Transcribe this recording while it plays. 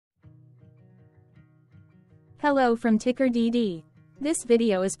Hello from Ticker DD. This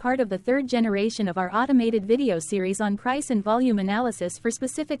video is part of the third generation of our automated video series on price and volume analysis for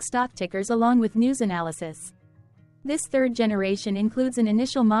specific stock tickers along with news analysis. This third generation includes an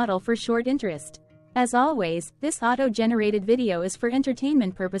initial model for short interest. As always, this auto-generated video is for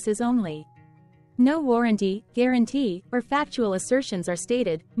entertainment purposes only. No warranty, guarantee, or factual assertions are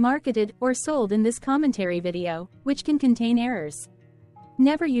stated, marketed, or sold in this commentary video, which can contain errors.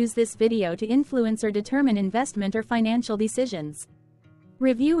 Never use this video to influence or determine investment or financial decisions.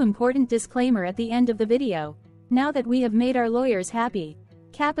 Review important disclaimer at the end of the video. Now that we have made our lawyers happy,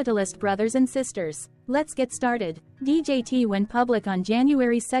 capitalist brothers and sisters, let's get started. DJT went public on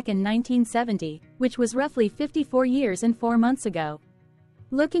January 2, 1970, which was roughly 54 years and 4 months ago.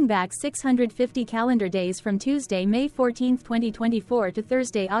 Looking back 650 calendar days from Tuesday, May 14, 2024 to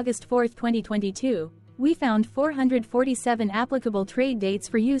Thursday, August 4, 2022, we found 447 applicable trade dates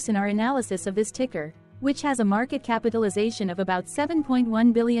for use in our analysis of this ticker, which has a market capitalization of about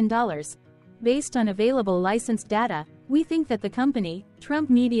 $7.1 billion. Based on available licensed data, we think that the company, Trump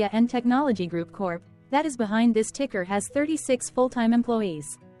Media and Technology Group Corp., that is behind this ticker has 36 full-time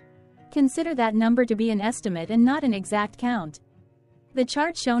employees. Consider that number to be an estimate and not an exact count. The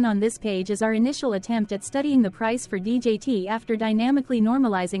chart shown on this page is our initial attempt at studying the price for DJT after dynamically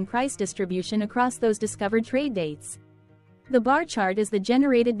normalizing price distribution across those discovered trade dates. The bar chart is the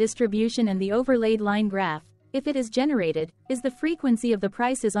generated distribution and the overlaid line graph, if it is generated, is the frequency of the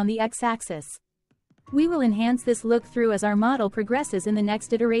prices on the x-axis. We will enhance this look-through as our model progresses in the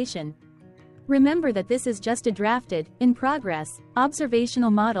next iteration. Remember that this is just a drafted, in progress,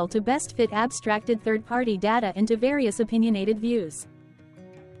 observational model to best fit abstracted third-party data into various opinionated views.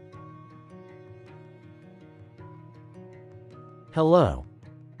 Hello.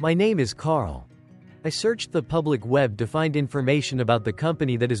 My name is Carl. I searched the public web to find information about the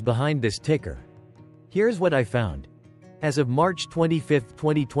company that is behind this ticker. Here's what I found. As of March 25,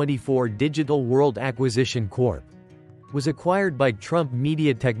 2024, Digital World Acquisition Corp. was acquired by Trump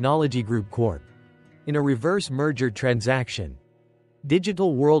Media Technology Group Corp. in a reverse merger transaction.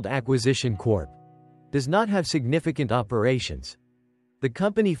 Digital World Acquisition Corp. does not have significant operations. The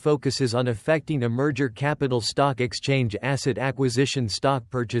company focuses on effecting a merger, capital stock exchange, asset acquisition, stock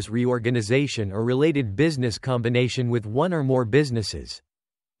purchase, reorganization, or related business combination with one or more businesses.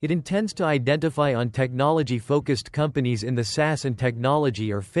 It intends to identify on technology-focused companies in the SaaS and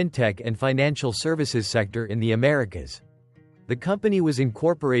technology or fintech and financial services sector in the Americas. The company was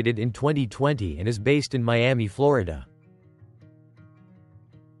incorporated in 2020 and is based in Miami, Florida.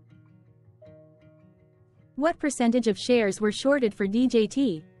 What percentage of shares were shorted for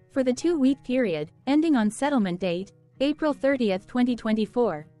DJT for the 2-week period, ending on settlement date, April 30,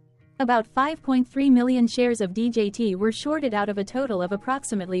 2024? About 5.3 million shares of DJT were shorted out of a total of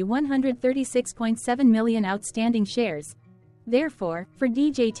approximately 136.7 million outstanding shares. Therefore, for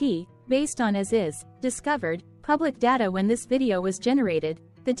DJT, based on as is, discovered, public data when this video was generated,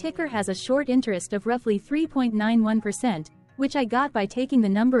 the ticker has a short interest of roughly 3.91%, which I got by taking the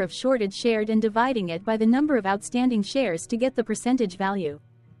number of shorted shared and dividing it by the number of outstanding shares to get the percentage value.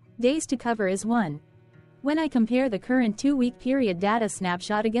 Days to cover is 1. When I compare the current 2-week period data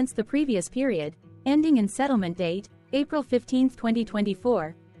snapshot against the previous period, ending in settlement date, April 15,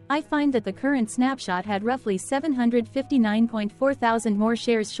 2024, I find that the current snapshot had roughly 759.4 thousand more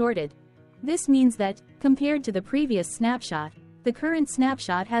shares shorted. This means that, compared to the previous snapshot, the current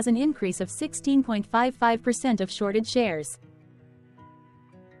snapshot has an increase of 16.55% of shorted shares.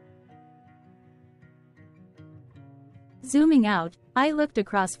 Zooming out, I looked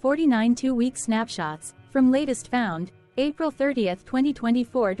across 49 2-week snapshots, from latest found, April 30,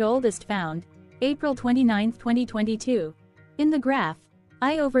 2024 to oldest found, April 29, 2022. In the graph,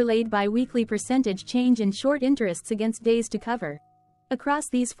 I overlaid bi-weekly percentage change in short interests against days to cover. Across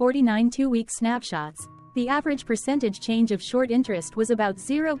these 49 2-week snapshots, the average percentage change of short interest was about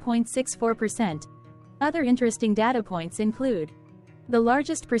 0.64%. Other interesting data points include: the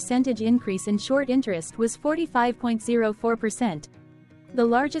largest percentage increase in short interest was 45.04%. The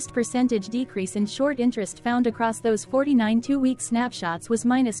largest percentage decrease in short interest found across those 49 2-week snapshots was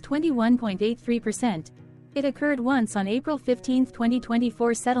 -21.83%. It occurred once on April 15,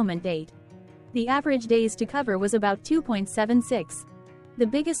 2024 settlement date. The average days to cover was about 2.76. The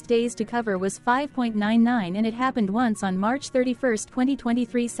biggest days to cover was 5.99 and it happened once on March 31,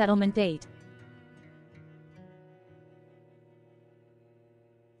 2023 settlement date.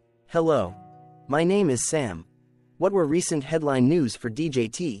 Hello. My name is Sam. What were recent headline news for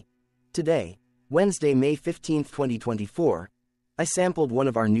DJT? Today, Wednesday, May 15, 2024, I sampled one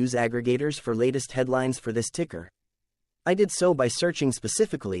of our news aggregators for latest headlines for this ticker. I did so by searching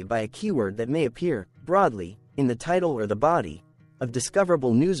specifically by a keyword that may appear, broadly, in the title or the body, of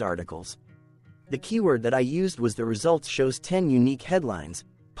discoverable news articles. The keyword that I used was the results shows 10 unique headlines,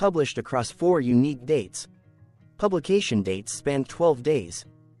 published across 4 unique dates. Publication dates spanned 12 days.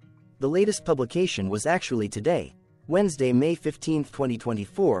 The latest publication was actually today, Wednesday, May 15,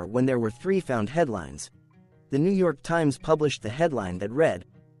 2024, when there were 3 found headlines. The New York Times published the headline that read,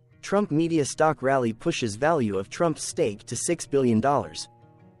 Trump media stock rally pushes value of Trump's stake to $6 billion.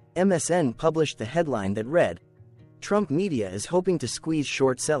 MSN published the headline that read, Trump media is hoping to squeeze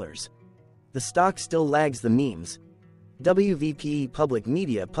short sellers. The stock still lags the memes. WVPE Public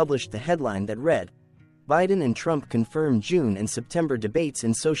Media published the headline that read, Biden and Trump confirm June and September debates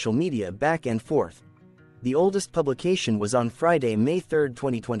in social media back and forth. The oldest publication was on Friday, May 3,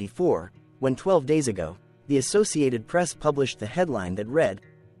 2024, when 12 days ago, the Associated Press published the headline that read,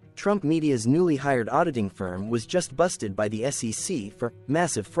 Trump media's newly hired auditing firm was just busted by the SEC for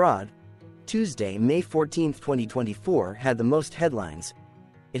massive fraud. Tuesday, May 14, 2024 had the most headlines.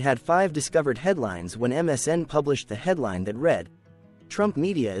 It had 5 discovered headlines when MSN published the headline that read, Trump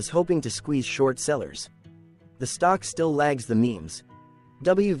media is hoping to squeeze short sellers. The stock still lags the memes.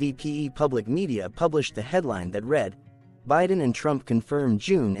 WVPE Public Media published the headline that read, Biden and Trump confirm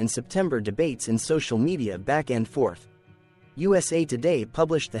June and September debates in social media back and forth. USA Today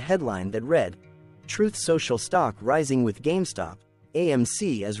published the headline that read, Truth Social stock rising with GameStop,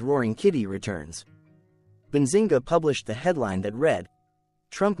 AMC as Roaring Kitty returns. Benzinga published the headline that read,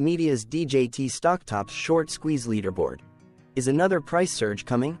 Trump media's DJT stock tops short squeeze leaderboard. Is another price surge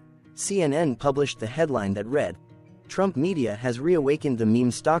coming? CNN published the headline that read, Trump media has reawakened the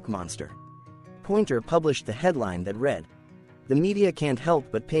meme stock monster. Pointer published the headline that read, The media can't help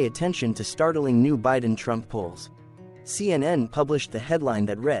but pay attention to startling new Biden-Trump polls. CNN published the headline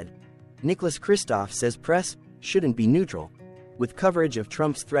that read, Nicholas Kristof says press shouldn't be neutral, with coverage of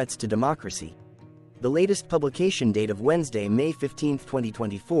Trump's threats to democracy. The latest publication date of Wednesday, May 15,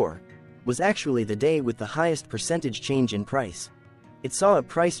 2024, was actually the day with the highest percentage change in price. It saw a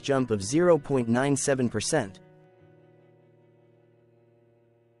price jump of 0.97%.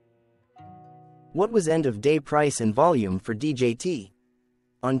 What was end-of-day price and volume for DJT?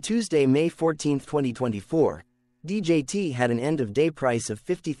 On Tuesday, May 14, 2024, DJT had an end-of-day price of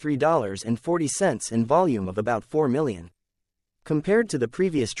 $53.40 and volume of about 4 million. Compared to the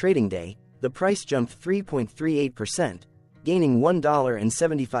previous trading day, the price jumped 3.38%, gaining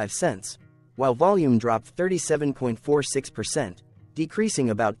 $1.75, while volume dropped 37.46%, decreasing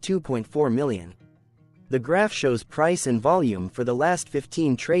about 2.4 million. The graph shows price and volume for the last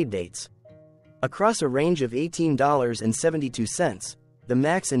 15 trade dates. Across a range of $18.72, the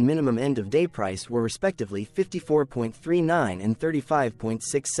max and minimum end-of-day price were respectively 54.39 and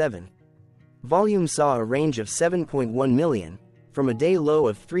 35.67. Volume saw a range of 7.1 million, from a day low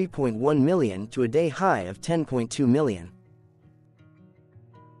of 3.1 million to a day high of 10.2 million.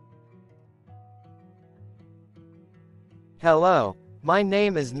 Hello, my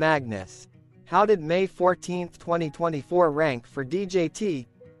name is Magnus. How did May 14, 2024 rank for DJT?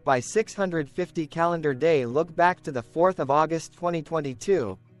 By 650 calendar day look back to the 4th of August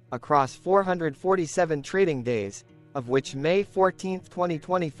 2022, across 447 trading days, of which May 14,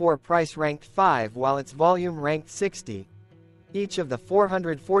 2024 price ranked 5 while its volume ranked 60. Each of the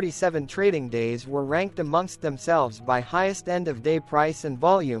 447 trading days were ranked amongst themselves by highest end-of-day price and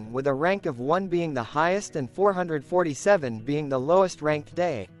volume, with a rank of 1 being the highest and 447 being the lowest ranked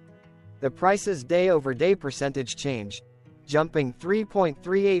day. The price's day-over-day percentage change, jumping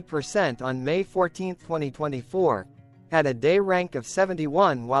 3.38% on May 14, 2024, had a day rank of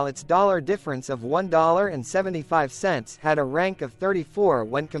 71 while its dollar difference of $1.75 had a rank of 34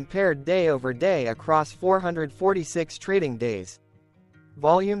 when compared day over day across 446 trading days.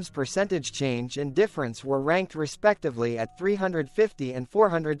 Volume's percentage change and difference were ranked respectively at 350 and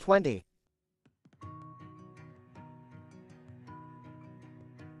 420.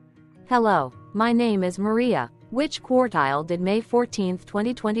 Hello, my name is Maria. Which quartile did May 14,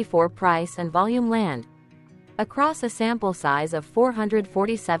 2024 price and volume land? Across a sample size of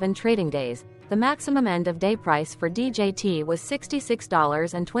 447 trading days, the maximum end-of-day price for DJT was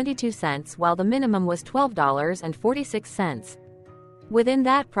 $66.22 while the minimum was $12.46. Within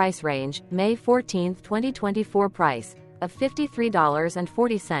that price range, May 14, 2024 price, of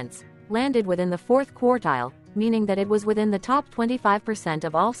 $53.40, landed within the 4th quartile, meaning that it was within the top 25%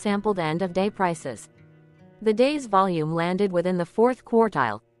 of all sampled end-of-day prices. The day's volume landed within the 4th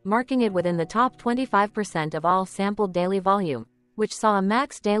quartile, marking it within the top 25% of all sampled daily volume, which saw a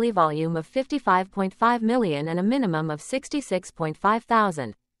max daily volume of 55.5 million and a minimum of 66.5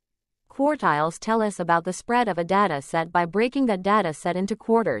 thousand. quartiles tell us about the spread of a data set by breaking that data set into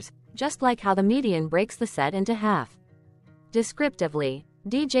quarters, just like how the median breaks the set into half. Descriptively,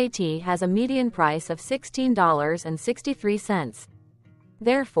 DJT has a median price of $16.63.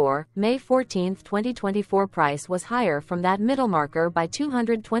 Therefore, May 14, 2024 price was higher from that middle marker by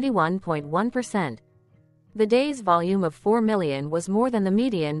 221.1%. The day's volume of 4 million was more than the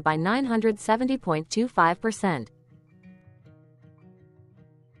median by 970.25%.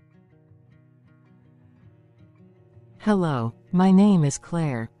 Hello, my name is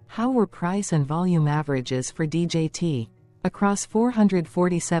Claire. How were price and volume averages for DJT? Across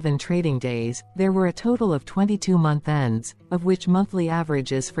 447 trading days, there were a total of 22 month ends, of which monthly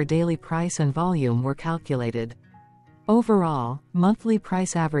averages for daily price and volume were calculated. Overall, monthly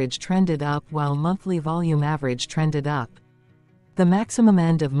price average trended up while monthly volume average trended up. The maximum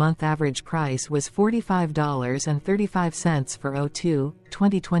end of month average price was $45.35 for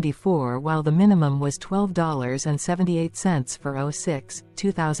 02/2024, while the minimum was $12.78 for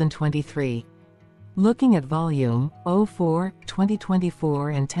 06/2023. Looking at volume,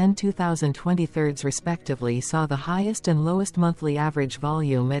 04/2024 and 10/2023 respectively saw the highest and lowest monthly average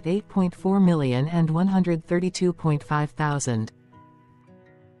volume at 8.4 million and 132.5 thousand.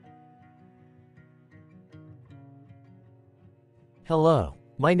 Hello,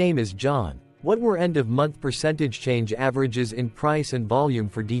 my name is John. What were end-of-month percentage change averages in price and volume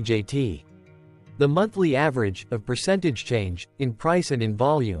for DJT? The monthly average of percentage change in price and in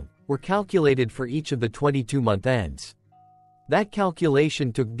volume were calculated for each of the 22-month ends. That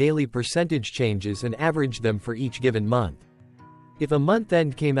calculation took daily percentage changes and averaged them for each given month. If a month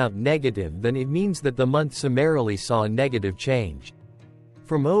end came out negative, then it means that the month summarily saw a negative change.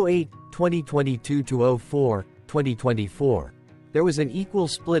 From 08/2022 to 04/2024, there was an equal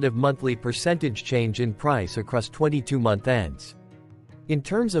split of monthly percentage change in price across 22-month ends. In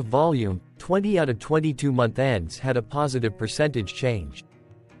terms of volume, 20 out of 22 month ends had a positive percentage change.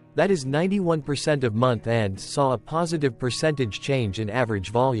 That is, 91% of month ends saw a positive percentage change in average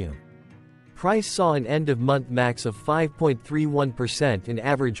volume. Price saw an end-of-month max of 5.31% in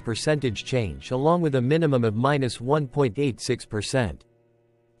average percentage change, along with a minimum of -1.86%.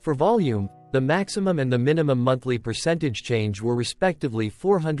 For volume, the maximum and the minimum monthly percentage change were respectively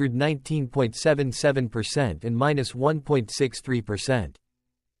 419.77% and -1.63%.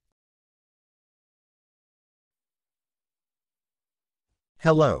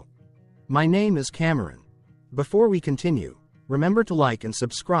 Hello. My name is Cameron. Before we continue, remember to like and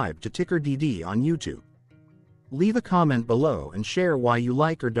subscribe to Ticker DD on YouTube. Leave a comment below and share why you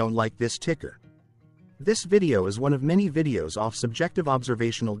like or don't like this ticker. This video is one of many videos off subjective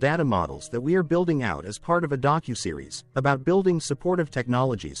observational data models that we are building out as part of a docuseries about building supportive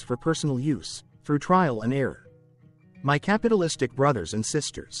technologies for personal use through trial and error. My capitalistic brothers and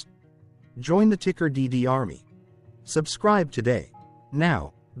sisters, join the Ticker DD army. Subscribe today.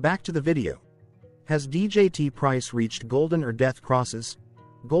 Now, back to the video. Has DJT price reached golden or death crosses?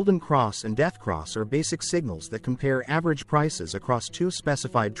 Golden cross and death cross are basic signals that compare average prices across two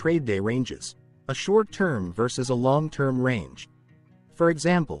specified trade day ranges, a short-term versus a long-term range. For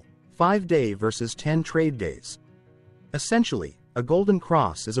example, 5-day versus 10 trade days. Essentially, a golden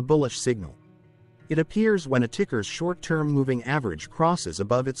cross is a bullish signal. It appears when a ticker's short-term moving average crosses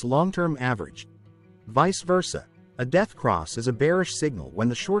above its long-term average. Vice versa, a death cross is a bearish signal when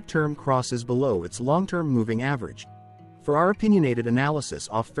the short-term crosses below its long-term moving average. For our opinionated analysis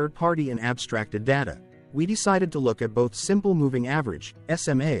off third-party and abstracted data, we decided to look at both simple moving average,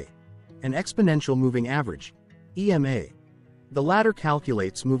 SMA, and exponential moving average, EMA. The latter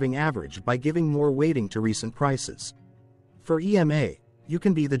calculates moving average by giving more weighting to recent prices. For EMA, you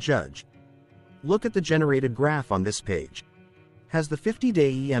can be the judge. Look at the generated graph on this page. Has the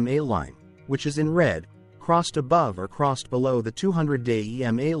 50-day EMA line, which is in red, crossed above or crossed below the 200-day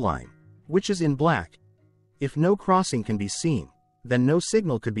EMA line, which is in black? If no crossing can be seen, then no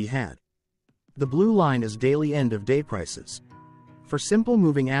signal could be had. The blue line is daily end-of-day prices. For simple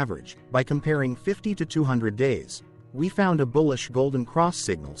moving average, by comparing 50 to 200 days, we found a bullish golden cross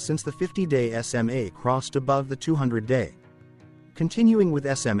signal since the 50-day SMA crossed above the 200-day. Continuing with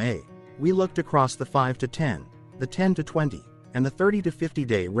SMA, we looked across the 5 to 10, the 10 to 20, and the 30 to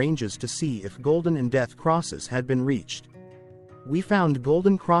 50-day ranges to see if golden and death crosses had been reached. We found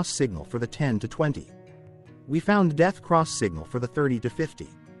golden cross signal for the 10 to 20. We found death cross signal for the 30 to 50.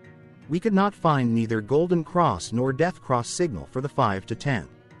 We could not find neither golden cross nor death cross signal for the 5 to 10.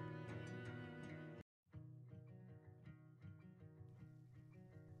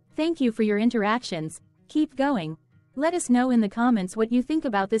 Thank you for your interactions. Keep going. Let us know in the comments what you think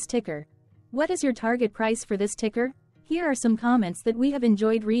about this ticker. What is your target price for this ticker? Here are some comments that we have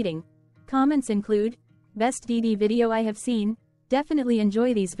enjoyed reading. Comments include, best DD video I have seen, definitely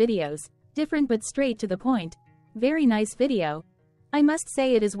enjoy these videos, different but straight to the point, very nice video. I must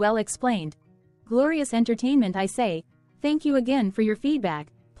say it is well explained. Glorious entertainment I say, thank you again for your feedback,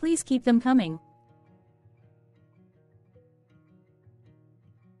 please keep them coming.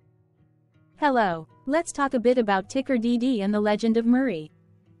 Hello, let's talk a bit about Ticker DD and the Legend of Murray.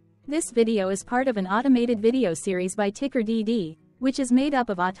 This video is part of an automated video series by Ticker DD, which is made up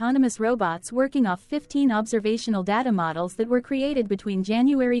of autonomous robots working off 15 observational data models that were created between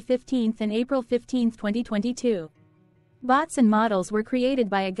January 15 and April 15, 2022. Bots and models were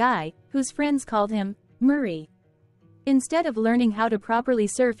created by a guy, whose friends called him Murray. Instead of learning how to properly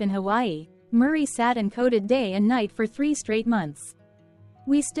surf in Hawaii, Murray sat and coded day and night for 3 straight months.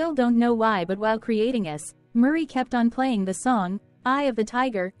 We still don't know why, but while creating us, Murray kept on playing the song, Eye of the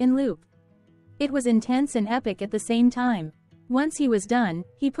Tiger, in loop. It was intense and epic at the same time. Once he was done,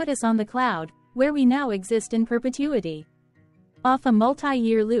 he put us on the cloud, where we now exist in perpetuity. Off a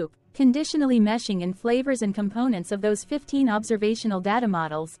multi-year loop, conditionally meshing in flavors and components of those 15 observational data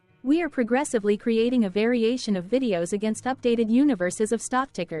models, we are progressively creating a variation of videos against updated universes of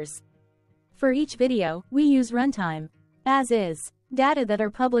stock tickers. For each video, we use runtime, as is, data that are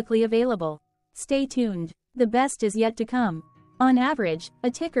publicly available. Stay tuned, the best is yet to come. On average,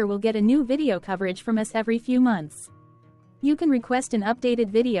 a ticker will get a new video coverage from us every few months. You can request an updated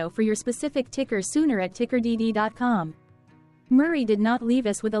video for your specific ticker sooner at tickerdd.com. Murray did not leave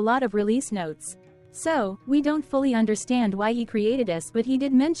us with a lot of release notes. So, we don't fully understand why he created us, but he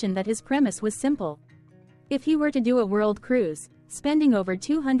did mention that his premise was simple. If he were to do a world cruise, spending over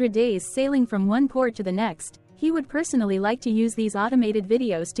 200 days sailing from one port to the next, he would personally like to use these automated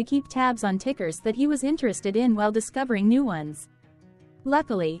videos to keep tabs on tickers that he was interested in while discovering new ones.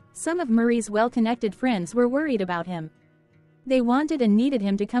 Luckily, some of Murray's well-connected friends were worried about him. They wanted and needed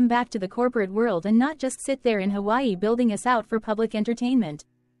him to come back to the corporate world and not just sit there in Hawaii building us out for public entertainment.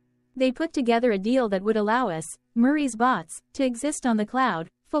 They put together a deal that would allow us, Murray's bots, to exist on the cloud,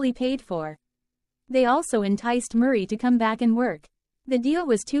 fully paid for. They also enticed Murray to come back and work. The deal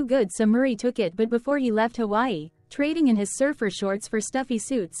was too good, so Murray took it, but before he left Hawaii, trading in his surfer shorts for stuffy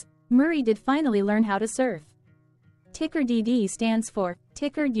suits, Murray did finally learn how to surf. Ticker DD stands for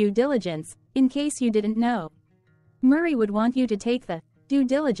Ticker Due Diligence, in case you didn't know. Murray would want you to take the due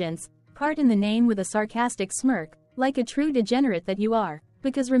diligence part in the name with a sarcastic smirk, like a true degenerate that you are,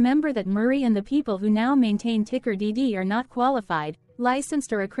 because remember that Murray and the people who now maintain Ticker DD are not qualified,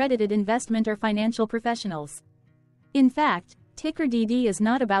 licensed or accredited investment or financial professionals. In fact, Ticker DD is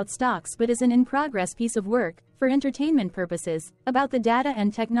not about stocks but is an in-progress piece of work, for entertainment purposes, about the data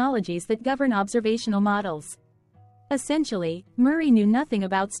and technologies that govern observational models. Essentially, Murray knew nothing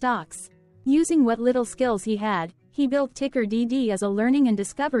about stocks. Using what little skills he had, he built Ticker DD as a learning and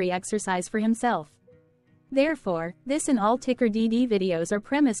discovery exercise for himself. Therefore, this and all Ticker DD videos are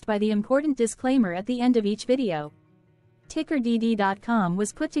premised by the important disclaimer at the end of each video. TickerDD.com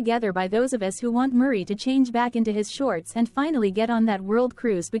was put together by those of us who want Murray to change back into his shorts and finally get on that world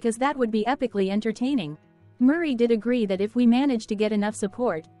cruise, because that would be epically entertaining. Murray did agree that if we managed to get enough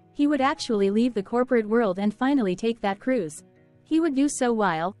support, he would actually leave the corporate world and finally take that cruise. He would do so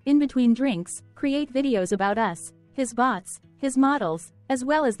while, in between drinks, create videos about us, his bots, his models, as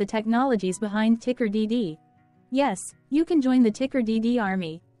well as the technologies behind Ticker DD. Yes, you can join the Ticker DD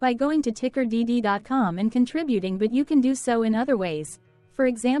army by going to tickerdd.com and contributing, but you can do so in other ways. For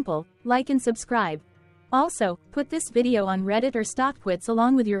example, like and subscribe. Also, put this video on Reddit or StockTwits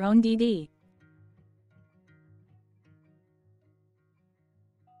along with your own DD.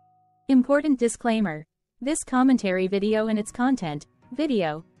 Important disclaimer. This commentary video and its content,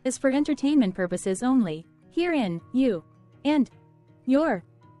 video, is for entertainment purposes only. Herein, you and your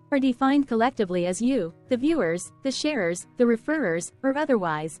are defined collectively as you, the viewers, the sharers, the referrers, or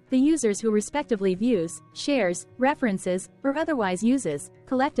otherwise, the users who respectively views, shares, references, or otherwise uses,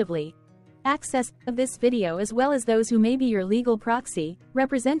 collectively, access of this video, as well as those who may be your legal proxy,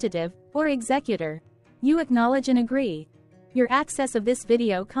 representative, or executor. You acknowledge and agree. Your access of this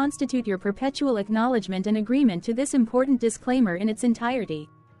video constitute your perpetual acknowledgement and agreement to this important disclaimer in its entirety.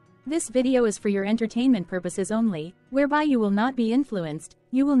 This video is for your entertainment purposes only, whereby you will not be influenced,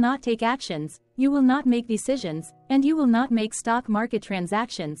 you will not take actions, you will not make decisions, and you will not make stock market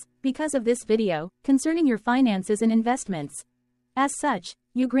transactions, because of this video, concerning your finances and investments. As such,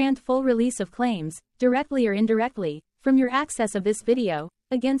 you grant full release of claims, directly or indirectly, from your access of this video,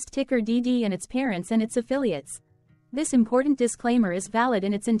 against Ticker DD and its parents and its affiliates. This important disclaimer is valid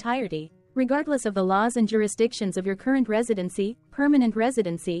in its entirety, regardless of the laws and jurisdictions of your current residency, permanent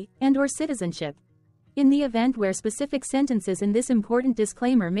residency, and/or citizenship. In the event where specific sentences in this important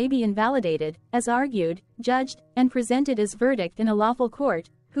disclaimer may be invalidated, as argued, judged, and presented as verdict in a lawful court,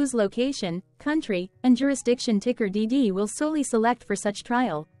 whose location, country, and jurisdiction ticker DD will solely select for such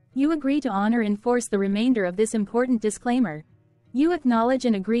trial, you agree to honor and enforce the remainder of this important disclaimer. You acknowledge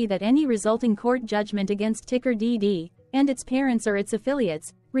and agree that any resulting court judgment against ticker DD, and its parents or its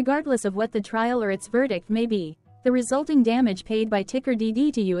affiliates, regardless of what the trial or its verdict may be, the resulting damage paid by ticker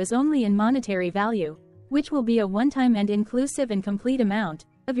DD to you is only in monetary value, which will be a one-time and inclusive and complete amount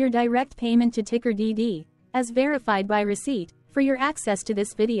of your direct payment to ticker DD, as verified by receipt, for your access to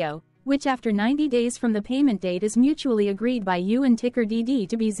this video, which after 90 days from the payment date is mutually agreed by you and ticker DD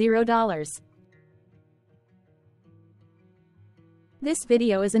to be $0. This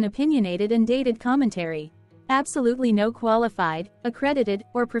video is an opinionated and dated commentary. Absolutely no qualified, accredited,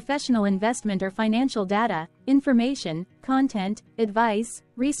 or professional investment or financial data, information, content, advice,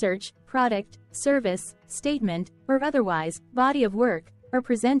 research, product, service, statement, or otherwise, body of work, are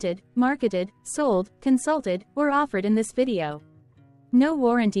presented, marketed, sold, consulted, or offered in this video. No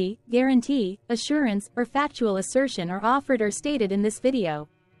warranty, guarantee, assurance, or factual assertion are offered or stated in this video.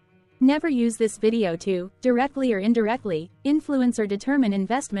 Never use this video to, directly or indirectly, influence or determine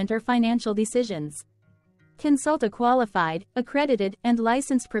investment or financial decisions. Consult a qualified, accredited, and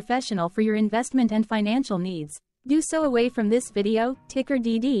licensed professional for your investment and financial needs. Do so away from this video, ticker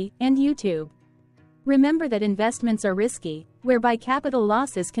DD, and YouTube. Remember that investments are risky, whereby capital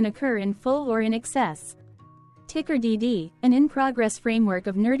losses can occur in full or in excess. Ticker DD, an in-progress framework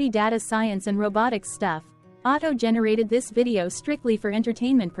of nerdy data science and robotics stuff, auto-generated this video strictly for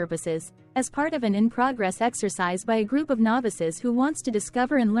entertainment purposes, as part of an in-progress exercise by a group of novices who wants to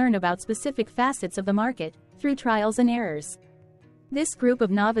discover and learn about specific facets of the market, through trials and errors. This group of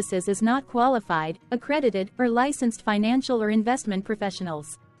novices is not qualified, accredited, or licensed financial or investment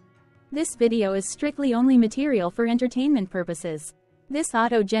professionals. This video is strictly only material for entertainment purposes. This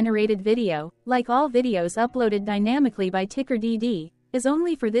auto-generated video, like all videos uploaded dynamically by ticker DD, is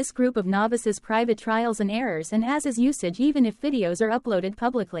only for this group of novices' private trials and errors and as is usage even if videos are uploaded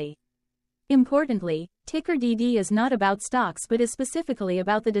publicly. Importantly, ticker DD is not about stocks but is specifically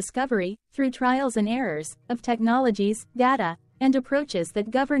about the discovery, through trials and errors, of technologies, data, and approaches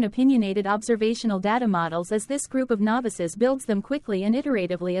that govern opinionated observational data models as this group of novices builds them quickly and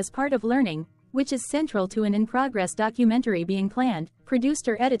iteratively as part of learning, which is central to an in-progress documentary being planned, produced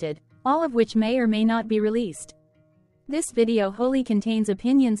or edited, all of which may or may not be released. This video wholly contains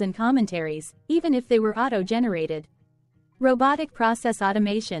opinions and commentaries, even if they were auto-generated. Robotic process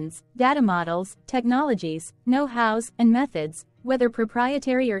automations, data models, technologies, know-hows, and methods, whether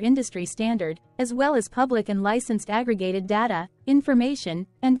proprietary or industry standard, as well as public and licensed aggregated data, information,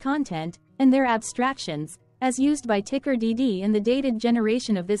 and content, and their abstractions, as used by ticker DD in the dated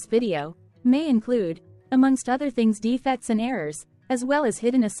generation of this video, may include, amongst other things, defects and errors, as well as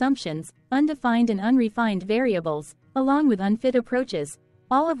hidden assumptions, undefined and unrefined variables, along with unfit approaches,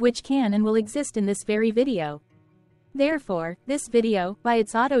 all of which can and will exist in this very video. Therefore, this video, by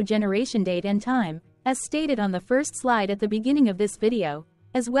its auto-generation date and time, as stated on the first slide at the beginning of this video,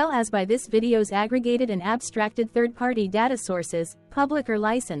 as well as by this video's aggregated and abstracted third-party data sources, public or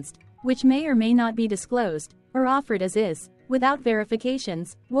licensed, which may or may not be disclosed, or offered as is, without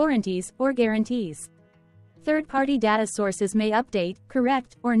verifications, warranties, or guarantees. Third-party data sources may update,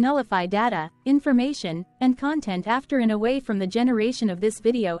 correct, or nullify data, information, and content after and away from the generation of this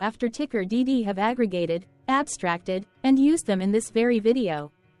video after ticker DD have aggregated, abstracted, and used them in this very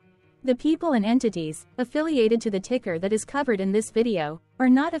video. The people and entities affiliated to the ticker that is covered in this video are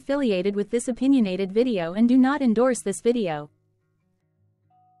not affiliated with this opinionated video and do not endorse this video.